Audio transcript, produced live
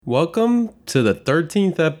Welcome to the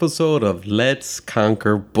 13th episode of Let's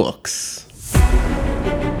Conquer Books.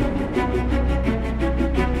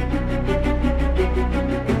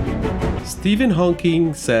 Stephen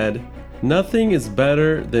Hawking said, "Nothing is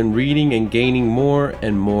better than reading and gaining more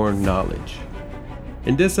and more knowledge."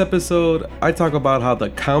 In this episode, I talk about how the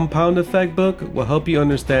Compound Effect book will help you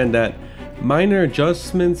understand that minor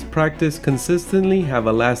adjustments practiced consistently have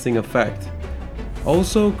a lasting effect.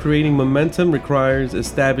 Also, creating momentum requires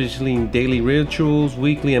establishing daily rituals,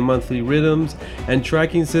 weekly and monthly rhythms, and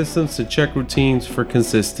tracking systems to check routines for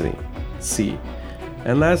consistency.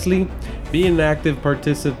 And lastly, be an active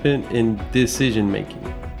participant in decision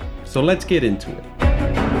making. So let's get into it.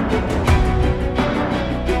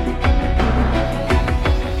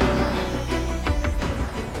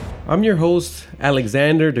 I'm your host,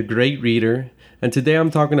 Alexander the Great Reader, and today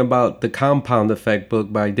I'm talking about the Compound Effect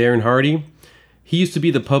book by Darren Hardy. He used to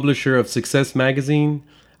be the publisher of Success Magazine,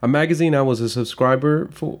 a magazine I was a subscriber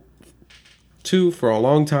to for a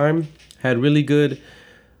long time. Had really good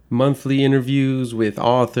monthly interviews with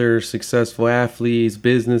authors, successful athletes,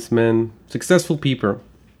 businessmen, successful people.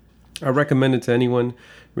 I recommend it to anyone.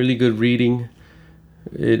 Really good reading.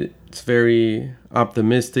 It's very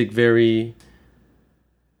optimistic, very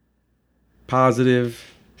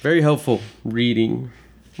positive, very helpful reading.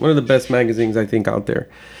 One of the best magazines I think out there.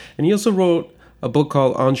 And he also wrote a book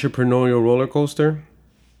called Entrepreneurial Roller Coaster.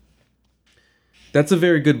 That's a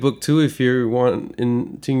very good book too if you're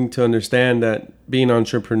wanting to understand that being an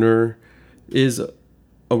entrepreneur is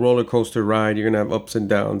a roller coaster ride. You're going to have ups and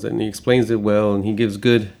downs, and he explains it well, and he gives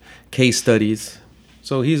good case studies.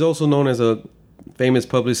 So he's also known as a famous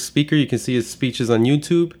public speaker. You can see his speeches on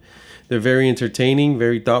YouTube. They're very entertaining,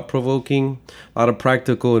 very thought-provoking, a lot of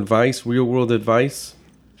practical advice, real-world advice.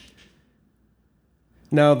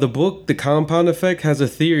 Now, the book, The Compound Effect, has a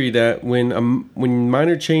theory that when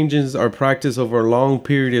minor changes are practiced over a long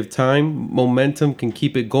period of time, momentum can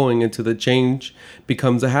keep it going until the change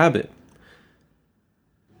becomes a habit.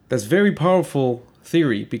 That's very powerful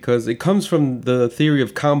theory because it comes from the theory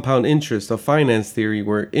of compound interest, a finance theory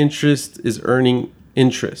where interest is earning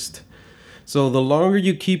interest. So the longer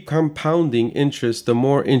you keep compounding interest, the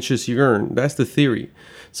more interest you earn. That's the theory.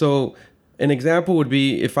 So an example would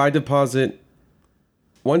be if I deposit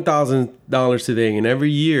 $1,000 today, and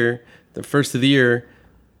every year, the first of the year,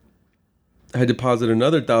 I deposit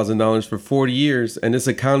another $1,000 for 40 years, and this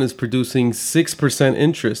account is producing 6%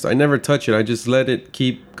 interest. I never touch it. I just let it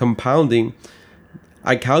keep compounding.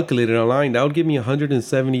 I calculated online. That would give me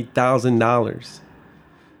 $170,000.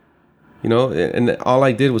 You know, and all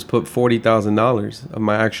I did was put $40,000 of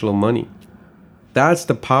my actual money. That's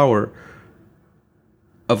the power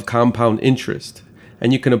of compound interest,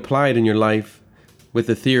 and you can apply it in your life with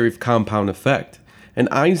the theory of compound effect. And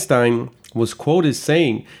Einstein was quoted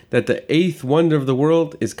saying that the eighth wonder of the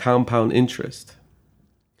world is compound interest.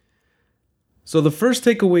 So the first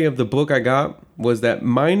takeaway of the book I got was that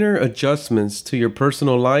minor adjustments to your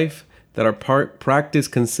personal life that are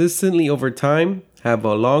practiced consistently over time have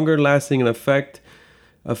a longer lasting effect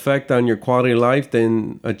on your quality of life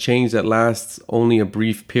than a change that lasts only a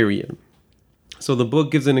brief period. So the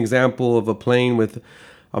book gives an example of a plane with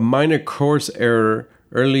a minor course error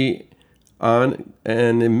early on,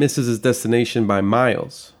 and it misses its destination by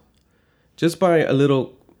miles. Just by a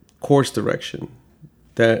little course direction,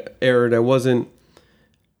 that error that wasn't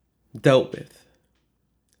dealt with.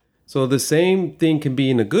 So the same thing can be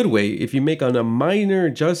in a good way. If you make a minor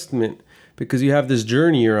adjustment, because you have this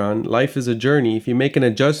journey you're on, life is a journey. If you make an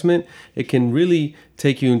adjustment, it can really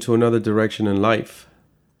take you into another direction in life.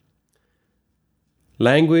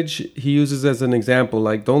 Language he uses as an example,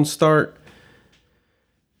 like don't start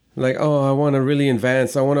like, oh, I want to really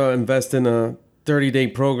advance. I want to invest in a 30-day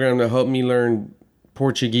program to help me learn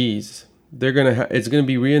Portuguese. It's going to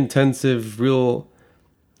be real intensive, a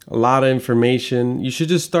lot of information. You should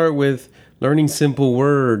just start with learning simple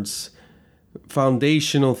words,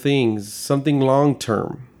 foundational things, something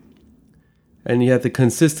long-term. And you have to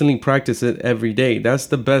consistently practice it every day. That's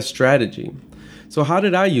the best strategy. So how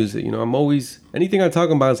did I use it? You know, anything I talk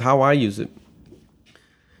about is how I use it.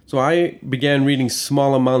 So I began reading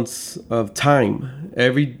small amounts of time.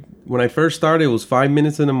 When I first started, it was 5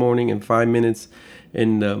 minutes in the morning and 5 minutes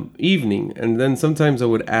in the evening. And then sometimes I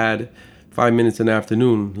would add 5 minutes in the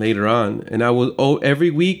afternoon later on. And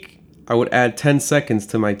every week I would add 10 seconds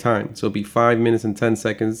to my time. So it'd be 5 minutes and 10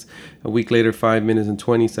 seconds. A week later, 5 minutes and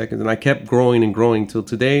 20 seconds. And I kept growing and growing till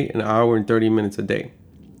today, an hour and 30 minutes a day.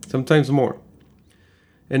 Sometimes more.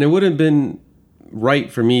 And it would have been right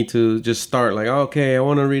for me to just start like, okay, I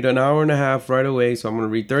want to read an hour and a half right away. So I'm going to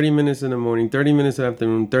read 30 minutes in the morning, 30 minutes in the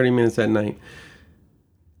afternoon, 30 minutes at night.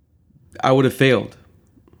 I would have failed.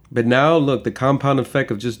 But now, look, the compound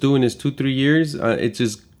effect of just doing this 2-3 years, it's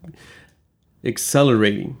just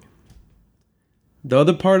accelerating. The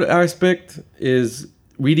other part aspect is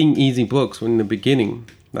reading easy books in the beginning,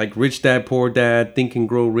 like Rich Dad, Poor Dad, Think and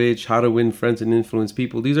Grow Rich, How to Win Friends and Influence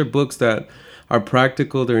People. These are books that are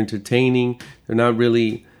practical, they're entertaining, they're not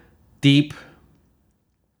really deep.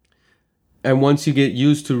 And once you get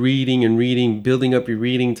used to reading and reading, building up your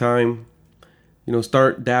reading time,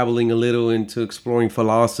 start dabbling a little into exploring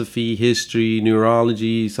philosophy, history,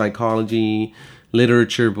 neurology, psychology,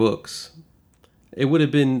 literature books. It would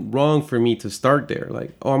have been wrong for me to start there.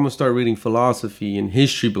 Like, I'm going to start reading philosophy and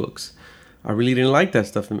history books. I really didn't like that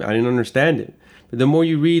stuff. I didn't understand it. But the more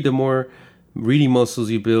you read, the more reading muscles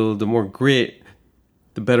you build, the more grit,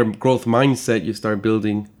 the better growth mindset you start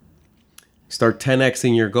building. Start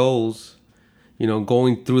 10xing your goals,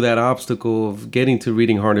 going through that obstacle of getting to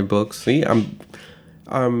reading harder books. See,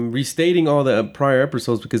 I'm restating all the prior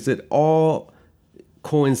episodes because it all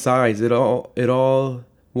coincides. It all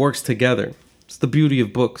works together. It's the beauty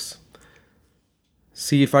of books.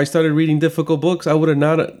 See, if I started reading difficult books, I would have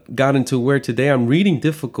not gotten to where today I'm reading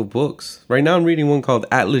difficult books. Right now I'm reading one called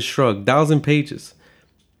Atlas Shrugged, 1,000 pages.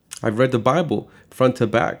 I've read the Bible front to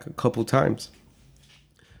back a couple times.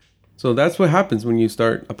 So that's what happens when you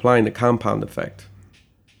start applying the compound effect.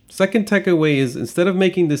 Second takeaway is, instead of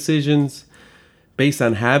making decisions based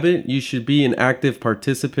on habit, you should be an active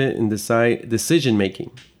participant in decision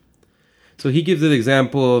making. So he gives an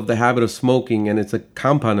example of the habit of smoking, and it's a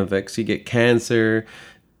compound effect. So you get cancer,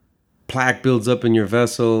 plaque builds up in your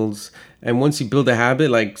vessels, and once you build a habit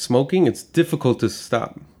like smoking, it's difficult to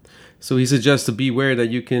stop. So he suggests to be aware that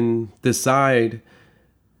you can decide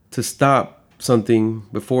to stop something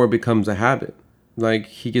before it becomes a habit. Like,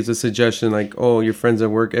 he gives a suggestion like, your friends at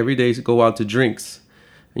work every day go out to drinks,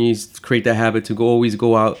 and you create that habit to always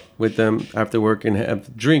go out with them after work and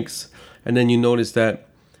have drinks. And then you notice that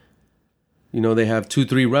they have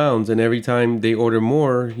 2-3 rounds, and every time they order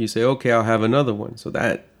more, you say, okay, I'll have another one. So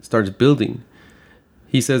that starts building.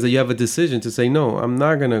 He says that you have a decision to say, no, I'm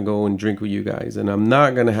not going to go and drink with you guys, and I'm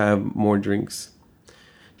not going to have more drinks.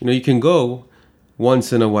 You can go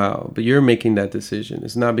once in a while, but you're making that decision.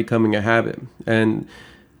 It's not becoming a habit. And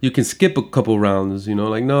you can skip a couple rounds,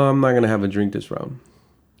 like, no, I'm not going to have a drink this round.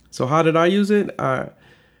 So how did I use it? I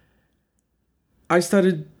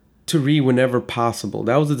started to read whenever possible.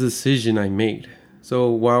 That was a decision I made. So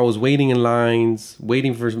while I was waiting in lines,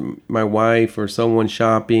 waiting for my wife or someone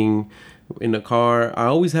shopping in the car, I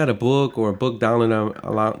always had a book or a book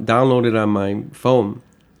downloaded on my phone.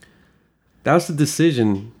 That's the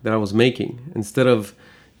decision that I was making. Instead of,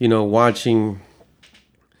 watching,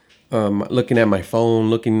 looking at my phone,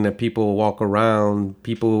 looking at people walk around,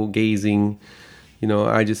 people gazing,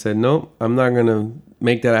 I just said, no, I'm not going to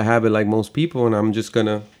make that a habit like most people, and I'm just going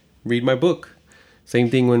to read my book. Same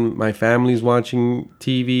thing when my family's watching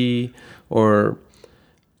TV, or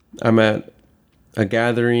I'm at a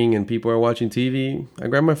gathering and people are watching TV. I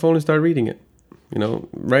grab my phone and start reading it.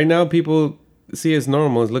 Right now people see it's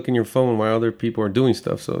normal as looking at your phone while other people are doing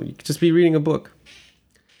stuff. So you could just be reading a book.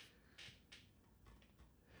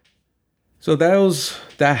 So that was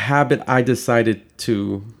that habit I decided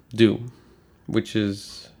to do, which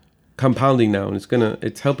is compounding now, and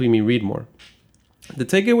it's helping me read more. The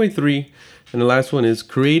takeaway 3, and the last one, is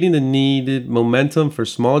creating the needed momentum for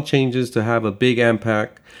small changes to have a big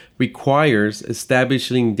impact requires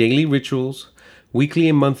establishing daily rituals, weekly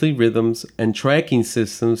and monthly rhythms, and tracking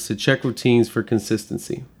systems to check routines for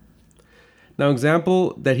consistency. Now,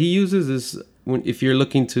 example that he uses is if you're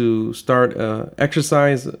looking to start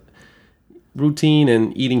exercise routine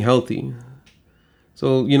and eating healthy.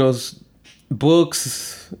 So,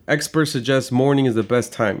 books, experts suggest morning is the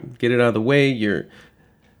best time. Get it out of the way.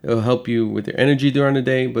 It'll help you with your energy during the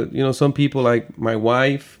day. But, some people like my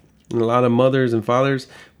wife and a lot of mothers and fathers,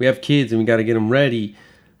 we have kids and we got to get them ready.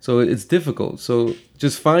 So it's difficult. So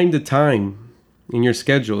just find the time in your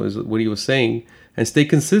schedule, is what he was saying, and stay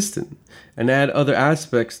consistent and add other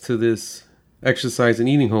aspects to this exercise and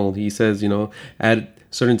eating hold. He says, add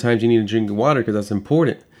certain times you need to drink water because that's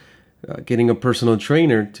important. Getting a personal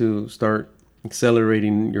trainer to start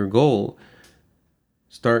accelerating your goal.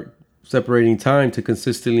 Start separating time to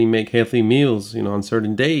consistently make healthy meals, on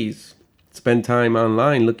certain days. Spend time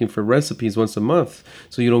online looking for recipes once a month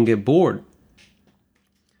so you don't get bored.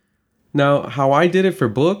 Now, how I did it for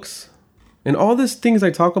books, and all these things I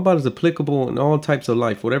talk about is applicable in all types of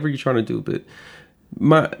life, whatever you're trying to do. But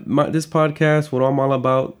this podcast, what I'm all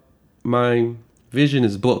about, my vision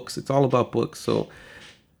is books. It's all about books. So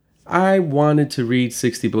I wanted to read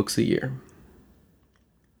 60 books a year.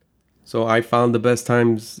 So I found the best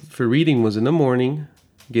times for reading was in the morning,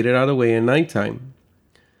 get it out of the way, at nighttime.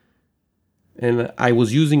 And I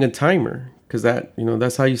was using a timer because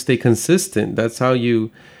that's how you stay consistent. That's how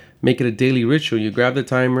you make it a daily ritual. You grab the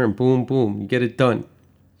timer and boom, boom, you get it done.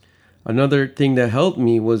 Another thing that helped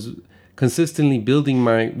me was consistently building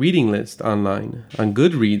my reading list online on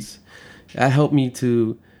Goodreads. That helped me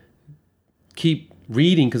to keep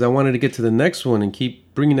reading because I wanted to get to the next one and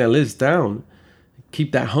keep bringing that list down,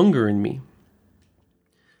 keep that hunger in me.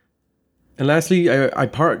 And lastly, I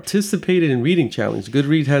participated in reading challenge.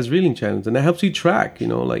 Goodreads has reading challenge, and that helps you track,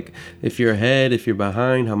 like if you're ahead, if you're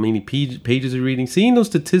behind, how many pages you're reading. Seeing those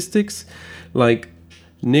statistics, like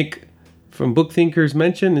Nick from Book Thinkers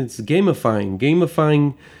mentioned, it's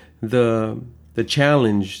gamifying the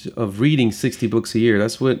challenge of reading 60 books a year.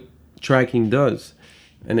 That's what tracking does,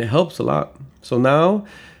 and it helps a lot. So now,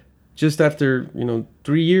 just after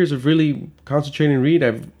 3 years of really concentrating on read,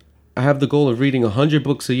 I have the goal of reading 100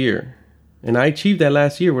 books a year, and I achieved that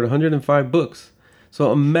last year with 105 books.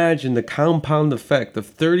 So imagine the compound effect of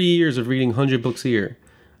 30 years of reading 100 books a year.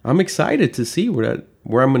 I'm excited to see where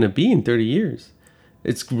I'm going to be in 30 years.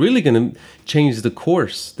 It's really going to change the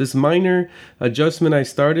course. This minor adjustment I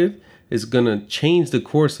started is going to change the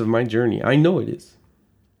course of my journey. I know it is.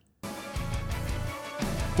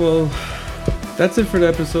 Well, that's it for the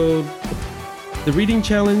episode. The reading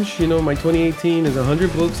challenge, my 2018 is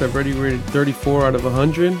 100 books. I've already read 34 out of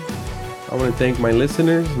 100. I want to thank my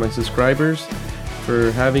listeners, my subscribers,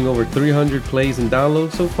 for having over 300 plays and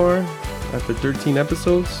downloads so far after 13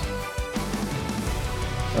 episodes.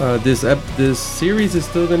 This series is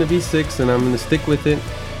still going to be 6, and I'm going to stick with it.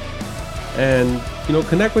 And,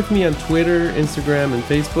 connect with me on Twitter, Instagram, and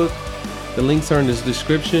Facebook. The links are in the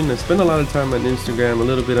description. I spend a lot of time on Instagram, a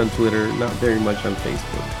little bit on Twitter, not very much on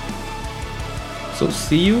Facebook. So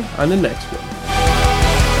see you on the next one.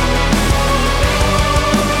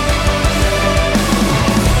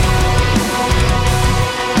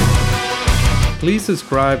 Please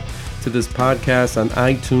subscribe to this podcast on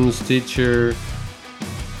iTunes, Stitcher,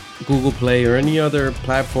 Google Play, or any other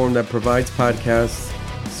platform that provides podcasts,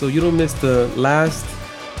 so you don't miss the last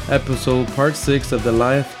episode, part 6 of the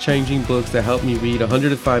life-changing books that helped me read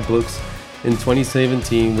 105 books in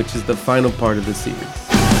 2017, which is the final part of the series.